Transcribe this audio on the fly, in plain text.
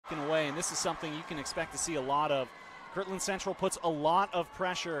away, and this is something you can expect to see a lot of. Kirtland Central puts a lot of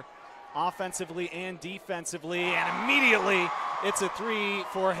pressure offensively and defensively, and immediately it's a three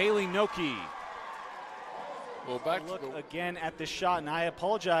for Haley Noki. Well, back Look to again at this shot, and I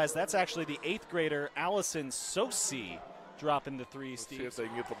apologize. That's actually the 8th grader, Allyson Tsosie, dropping the three, Steve. See if they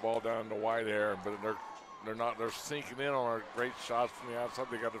can get the ball down to Whitehair, but they're not. They're sinking in on our great shots from the outside.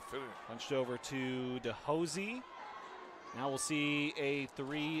 They got to finish. Punched over to Tsosie. Now we'll see a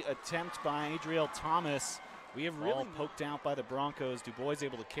 3 attempt by Adriel Thomas. We have really poked out by the Broncos. Du Bois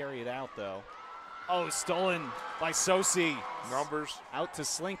able to carry it out, though. Oh, stolen by Tsosie. Numbers. Out to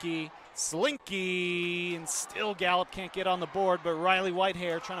Slinky. Slinky, and still Gallup can't get on the board, but Riley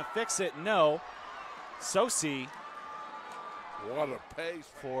Whitehair trying to fix it. No. Tsosie. What a pace.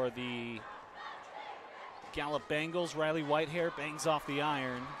 For the Gallup Bengals, Riley Whitehair bangs off the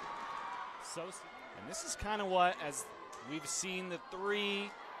iron. Tsosie. And this is kind of what, as we've seen the 3,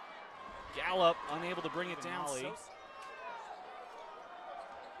 Gallup unable to bring it down.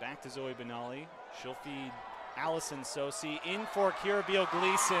 Back to Zoe Benali. She'll feed Allyson Tsosie in for Kirabeel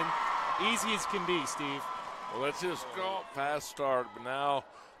Gleason. Easy as can be, Steve. Well, let's just go fast start, but now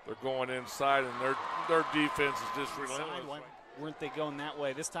they're going inside, and their defense is just relentless. Weren't they going that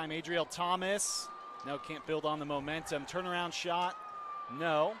way? This time Adriel Thomas. No, can't build on the momentum. Turnaround shot.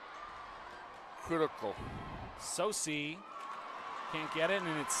 No. Critical. Tsosie can't get it,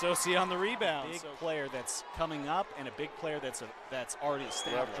 and it's Tsosie on the rebound. Big player that's coming up, and a big player that's already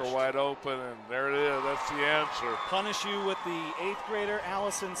established. Left her wide open, and there it is. That's the answer. Punish you with the 8th grader,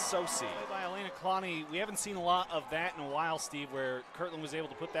 Allyson Tsosie. By Elena Kalani, we haven't seen a lot of that in a while, Steve, where Kirtland was able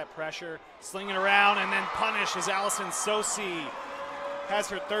to put that pressure, sling it around, and then punish as Allyson Tsosie has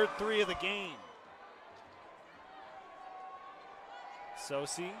her 3rd 3 of the game.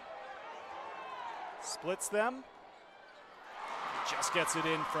 Tsosie splits them. Just gets it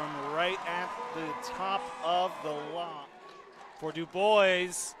in from right at the top of the lock. For Du Bois,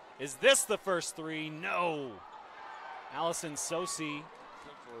 is this the first 3? No. Allyson Tsosie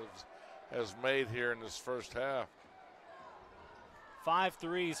has made here in this first half. 5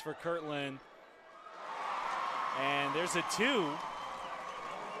 threes for Kirtland. And there's a 2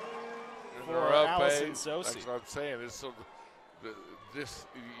 for Allyson Tsosie. That's what I'm saying. You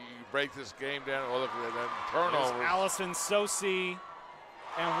break this game down. Well, look at that turnover. Allyson Tsosie,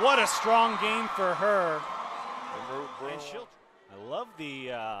 and what a strong game for her. And I love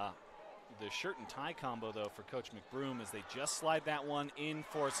the shirt and tie combo though for Coach McBroom, as they just slide that one in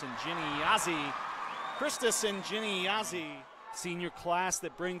for Sinjini Yazi. Krista Sinjini Yazi, senior class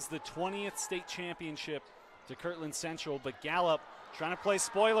that brings the 20th state championship to Kirtland Central, but Gallup trying to play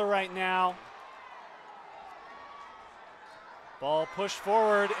spoiler right now. Ball pushed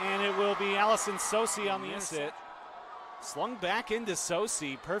forward, and it will be Allyson Tsosie on the intercept. Slung back into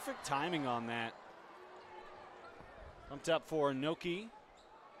Tsosie. Perfect timing on that. Pumped up for Noki.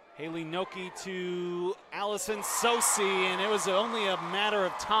 Haley Noki to Allyson Tsosie, and it was only a matter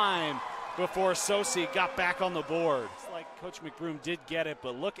of time before Tsosie got back on the board. It's like Coach McBroom did get it,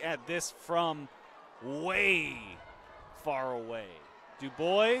 but look at this from way far away. Du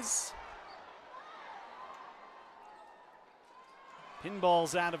Bois.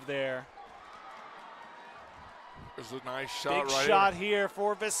 Pinball's out of there. There's a nice shot. Big shot here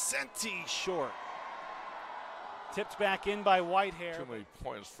for Vicente, short. Tipped back in by Whitehair. Too many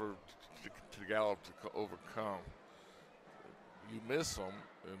points to Gallup to overcome. You miss them,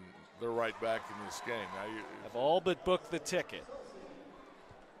 and they're right back in this game. Now have all but booked the ticket.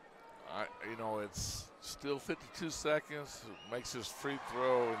 It's still 52 seconds. It makes his free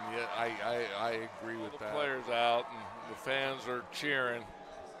throw, and yet I agree with that. The players out, and the fans are cheering.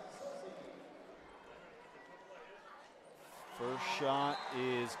 First shot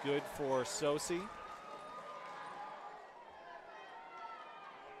is good for Tsosie.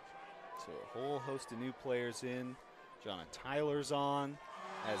 So a whole host of new players in. Jonna Tyler's on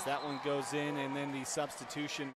as that one goes in, and then the substitution.